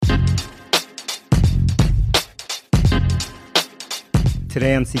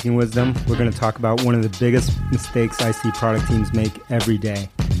Today on Seeking Wisdom, we're going to talk about one of the biggest mistakes I see product teams make every day,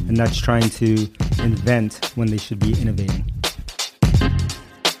 and that's trying to invent when they should be innovating.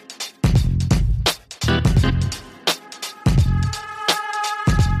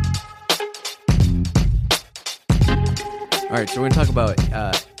 All right, so we're going to talk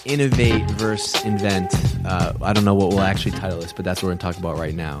about innovate versus invent. I don't know what we'll actually title this, but that's what we're going to talk about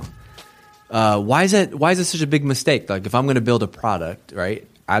right now. Why is it such a big mistake? Like, if I'm going to build a product, right?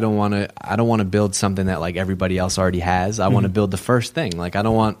 I don't want to build something that like everybody else already has. I want to build the first thing. Like, I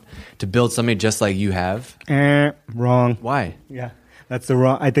don't want to build something just like you have. Wrong. Why? Yeah, that's the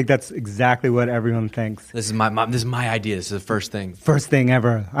wrong. I think that's exactly what everyone thinks. This is my idea. This is the first thing. First thing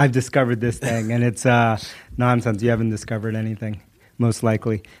ever. I've discovered this thing, and it's nonsense. You haven't discovered anything, most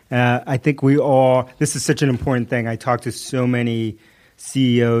likely. I think we all. This is such an important thing. I talk to so many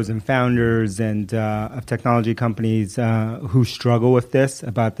CEOs and founders and of technology companies who struggle with this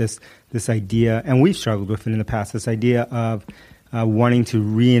idea, and we've struggled with it in the past. This idea of wanting to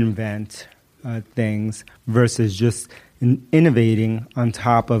reinvent things versus just innovating on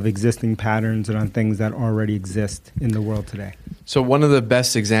top of existing patterns and on things that already exist in the world today. So one of the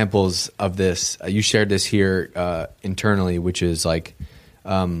best examples of this, you shared this here internally, which is like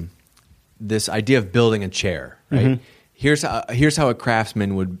this idea of building a chair, right? Mm-hmm. Here's how a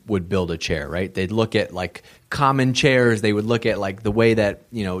craftsman would build a chair, right? They'd look at like common chairs. They would look at like the way that,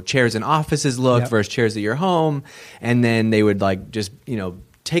 chairs in offices look versus chairs at your home. And then they would like just,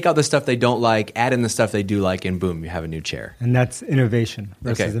 take out the stuff they don't like, add in the stuff they do like, and boom, you have a new chair. And that's innovation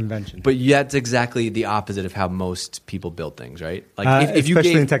versus invention. But that's exactly the opposite of how most people build things, right? Like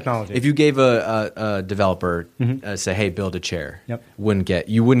especially in technology. If you gave a developer say, "Hey, build a chair," you wouldn't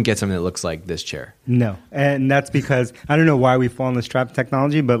get something that looks like this chair. No, and that's because I don't know why we fall in this trap of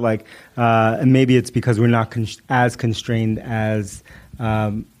technology, but and maybe it's because we're not as constrained as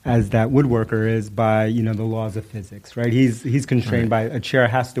that woodworker is by the laws of physics, right? He's constrained by a chair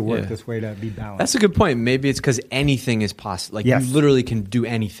has to work this way to be balanced. That's a good point. Maybe it's because anything is possible. Like you literally can do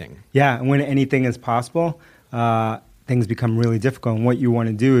anything. Yeah, and when anything is possible, things become really difficult. And what you want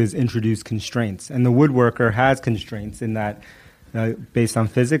to do is introduce constraints. And the woodworker has constraints in that based on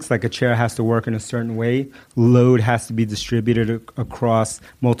physics, like a chair has to work in a certain way. Load has to be distributed across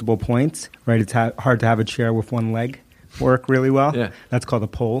multiple points, right? It's hard to have a chair with one leg work really well. Yeah. That's called a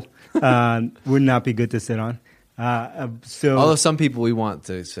pole. Would not be good to sit on. Although some people we want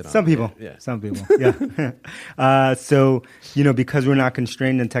to sit on. Some people. Yeah. So, because we're not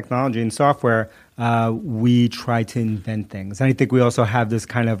constrained in technology and software, we try to invent things. And I think we also have this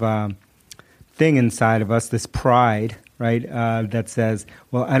kind of thing inside of us, this pride, right, that says,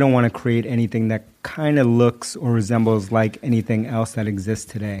 well, I don't want to create anything that kind of looks or resembles like anything else that exists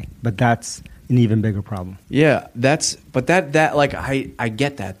today. But that's an even bigger problem. Yeah, that like I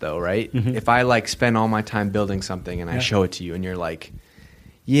get that though, right? Mm-hmm. If I like spend all my time building something and I show it to you and you're like,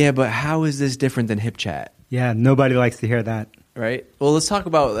 yeah, but how is this different than HipChat? Yeah, nobody likes to hear that. Right? Well, let's talk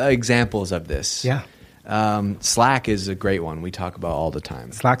about examples of this. Yeah. Slack is a great one we talk about all the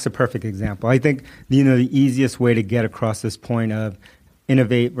time. Slack's a perfect example. I think the easiest way to get across this point of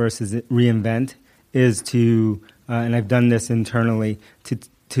innovate versus reinvent is to, and I've done this internally,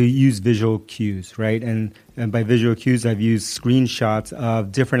 to use visual cues, right? And by visual cues, I've used screenshots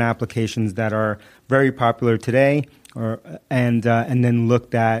of different applications that are very popular today, and then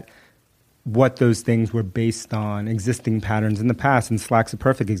looked at what those things were based on, existing patterns in the past. And Slack's a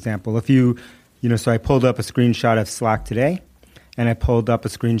perfect example. If so I pulled up a screenshot of Slack today, and I pulled up a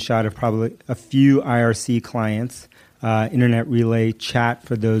screenshot of probably a few IRC clients, Internet Relay Chat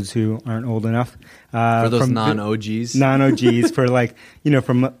for those who aren't old enough. For those non-OGs? Non-OGs for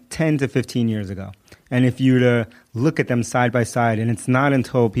from 10 to 15 years ago. And if you were to look at them side by side, and it's not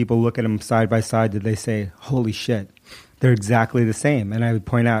until people look at them side by side that they say, holy shit, they're exactly the same. And I would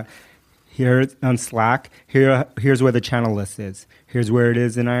point out, here on Slack, here's where the channel list is. Here's where it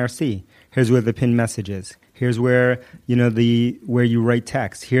is in IRC. Here's where the pinned message is. Here's where where you write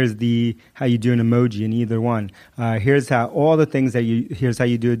text. Here's how you do an emoji in either one. Here's how you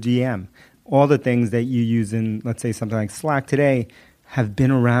do a DM. All the things that you use in, let's say, something like Slack today have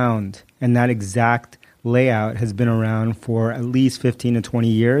been around, and that exact layout has been around for at least 15 to 20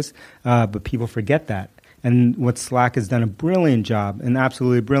 years, but people forget that. And what Slack has done an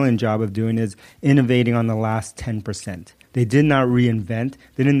absolutely brilliant job of doing is innovating on the last 10%. They did not reinvent.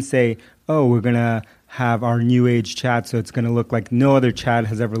 They didn't say, oh, we're going to have our new age chat so it's going to look like no other chat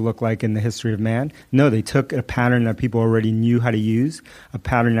has ever looked like in the history of man. No, they took a pattern that people already knew how to use, a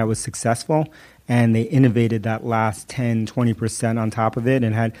pattern that was successful, and they innovated that last 10, 20% on top of it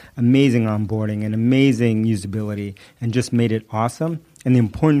and had amazing onboarding and amazing usability and just made it awesome. And the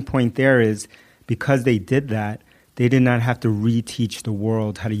important point there is because they did that, they did not have to reteach the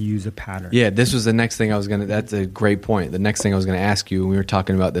world how to use a pattern. Yeah, this was the next thing that's a great point. The next thing I was going to ask you, and we were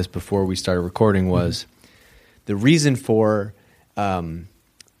talking about this before we started recording, was the reason for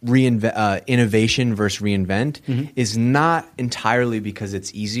innovation versus reinvent is not entirely because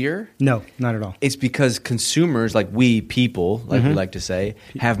it's easier. No, not at all. It's because consumers, like we people, like we like to say,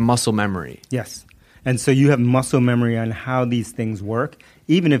 have muscle memory. Yes. And so you have muscle memory on how these things work.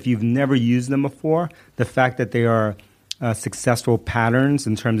 Even if you've never used them before, the fact that they are successful patterns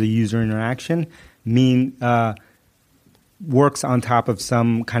in terms of user interaction works on top of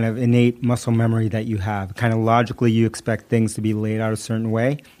some kind of innate muscle memory that you have. Kind of logically, you expect things to be laid out a certain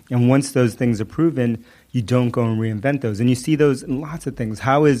way. And once those things are proven, you don't go and reinvent those. And you see those in lots of things.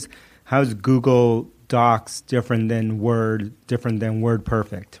 How is Google Docs different than Word, different than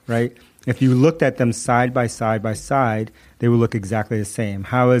WordPerfect, right? If you looked at them side by side by side, they would look exactly the same.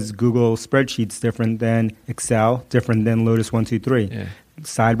 How is Google Spreadsheets different than Excel, different than Lotus 123? Yeah.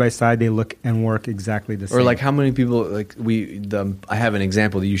 Side by side, they look and work exactly the same. Or like how many people, I have an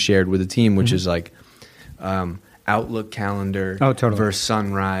example that you shared with the team, which is like Outlook calendar versus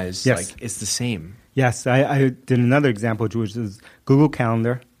Sunrise. Yes. Like it's the same. Yes, I did another example, which is Google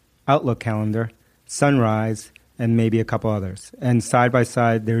Calendar, Outlook calendar, Sunrise, and maybe a couple others. And side by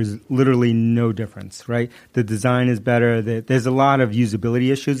side, there's literally no difference, right? The design is better. There's a lot of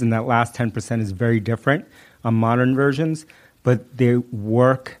usability issues, and that last 10% is very different on modern versions, but they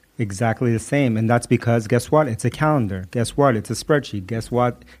work exactly the same. And that's because, guess what? It's a calendar. Guess what? It's a spreadsheet. Guess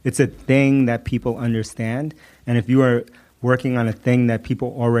what? It's a thing that people understand. And if you are working on a thing that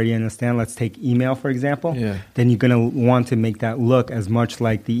people already understand, let's take email, for example, then you're going to want to make that look as much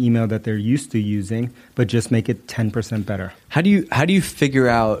like the email that they're used to using, but just make it 10% better. How do you figure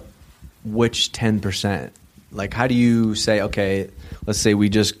out which 10%? Like, how do you say, okay, let's say we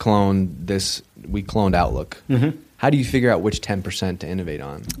just cloned Outlook. How do you figure out which 10% to innovate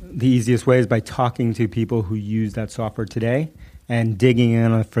on? The easiest way is by talking to people who use that software today and digging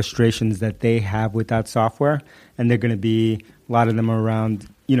in on the frustrations that they have with that software. And they're going to be, a lot of them are around,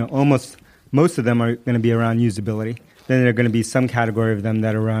 most of them are going to be around usability. Then there are going to be some category of them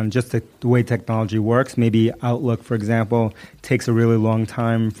that are around just the way technology works. Maybe Outlook, for example, takes a really long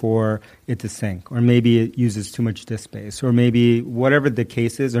time for it to sync. Or maybe it uses too much disk space. Or maybe whatever the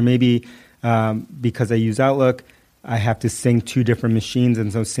case is. Or maybe because I use Outlook, I have to sync two different machines,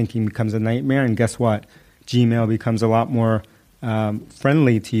 and so syncing becomes a nightmare. And guess what? Gmail becomes a lot more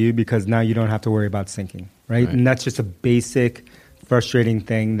friendly to you because now you don't have to worry about syncing, right? And that's just a basic, frustrating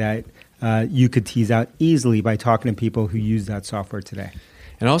thing that you could tease out easily by talking to people who use that software today.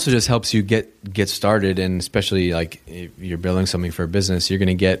 It also just helps you get started, and especially like if you're building something for a business, you're going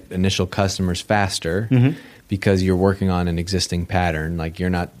to get initial customers faster because you're working on an existing pattern. Like you're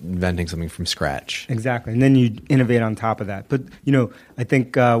not inventing something from scratch. Exactly. And then you innovate on top of that. But, I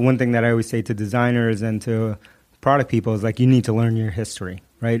think one thing that I always say to designers and to product people is like you need to learn your history,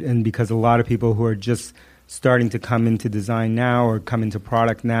 right? And because a lot of people who are just starting to come into design now or come into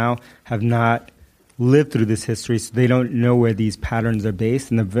product now have not lived through this history, so they don't know where these patterns are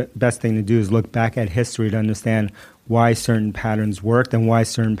based. And the best thing to do is look back at history to understand why certain patterns worked and why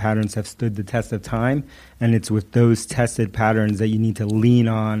certain patterns have stood the test of time. And it's with those tested patterns that you need to lean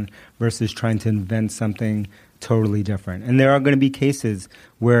on versus trying to invent something totally different. And there are going to be cases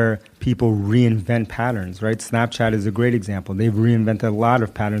where people reinvent patterns, right? Snapchat is a great example. They've reinvented a lot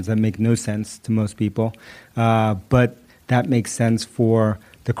of patterns that make no sense to most people, but that makes sense for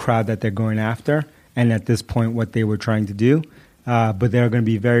the crowd that they're going after and at this point what they were trying to do. But there are going to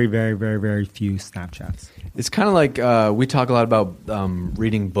be very, very, very, very few Snapchats. It's kind of like we talk a lot about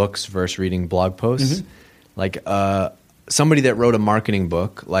reading books versus reading blog posts. Like somebody that wrote a marketing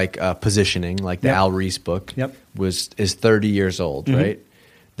book, like Positioning, like the Al Ries book, is 30 years old, right?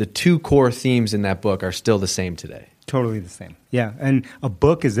 The two core themes in that book are still the same today. Totally the same. Yeah, and a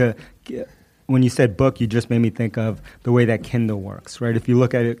book is when you said book, you just made me think of the way that Kindle works, right? If you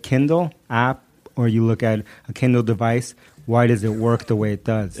look at a Kindle app or you look at a Kindle device, why does it work the way it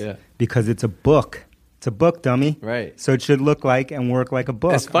does? Because it's a book. It's a book, dummy. Right. So it should look like and work like a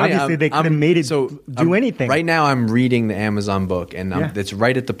book. It's funny. Obviously, they could have made it do anything. Right now, I'm reading the Amazon book, and it's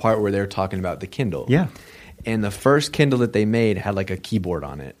right at the part where they're talking about the Kindle. Yeah. And the first Kindle that they made had like a keyboard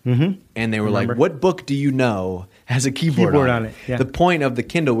on it. And they were like, what book do you know has a keyboard on it? Yeah. The point of the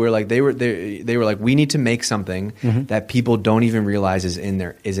Kindle, they were like, we need to make something that people don't even realize is in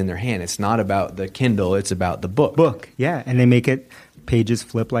their hand. It's not about the Kindle, it's about the book. Yeah. And they make it pages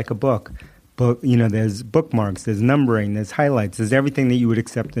flip like a book. There's bookmarks, there's numbering, there's highlights, there's everything that you would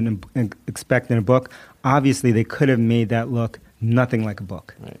expect in a book. Obviously, they could have made that look nothing like a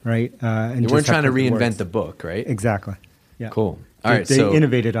book, right? And You just weren't trying to have the reinvent words. the book, right? Exactly. Yeah. Cool. All right. They So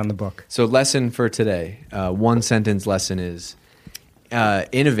innovated on the book. So lesson for today, one sentence lesson is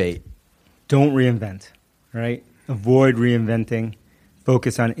innovate. Don't reinvent, right? Avoid reinventing.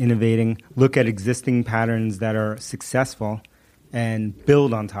 Focus on innovating. Look at existing patterns that are successful and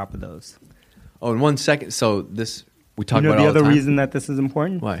build on top of those. Oh, in 1 second. So this, we talk You know about the all the other time. reason that this is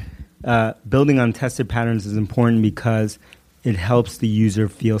important? Why? Building on tested patterns is important because it helps the user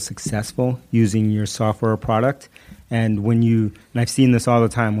feel successful using your software or product. And and I've seen this all the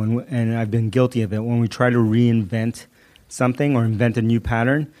time, and I've been guilty of it, when we try to reinvent something or invent a new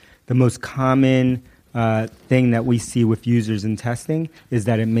pattern, the most common thing that we see with users in testing is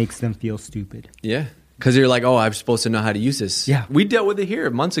that it makes them feel stupid. Yeah. Because you're like, oh, I'm supposed to know how to use this. Yeah. We dealt with it here.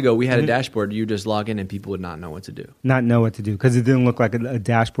 Months ago, we had a dashboard. You just log in and people would not know what to do. Not know what to do because it didn't look like a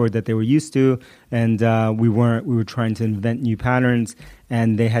dashboard that they were used to, and we were trying to invent new patterns,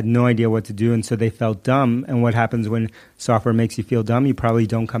 and they had no idea what to do, and so they felt dumb. And what happens when software makes you feel dumb? You probably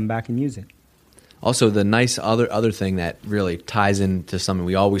don't come back and use it. Also, the nice other thing that really ties into something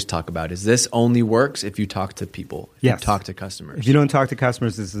we always talk about is this only works if you talk to people, if Yes. you talk to customers. If you don't talk to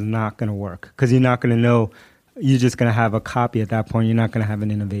customers, this is not going to work because you're not going to know. You're just going to have a copy at that point. You're not going to have an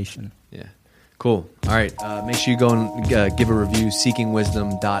innovation. Yeah. Cool. All right. Make sure you go and give a review,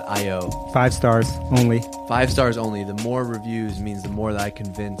 seekingwisdom.io. 5 stars only. 5 stars only. The more reviews means the more that I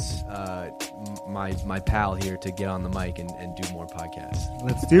convince my pal here to get on the mic and do more podcasts.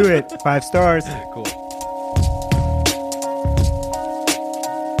 Let's do it. 5 stars. Cool.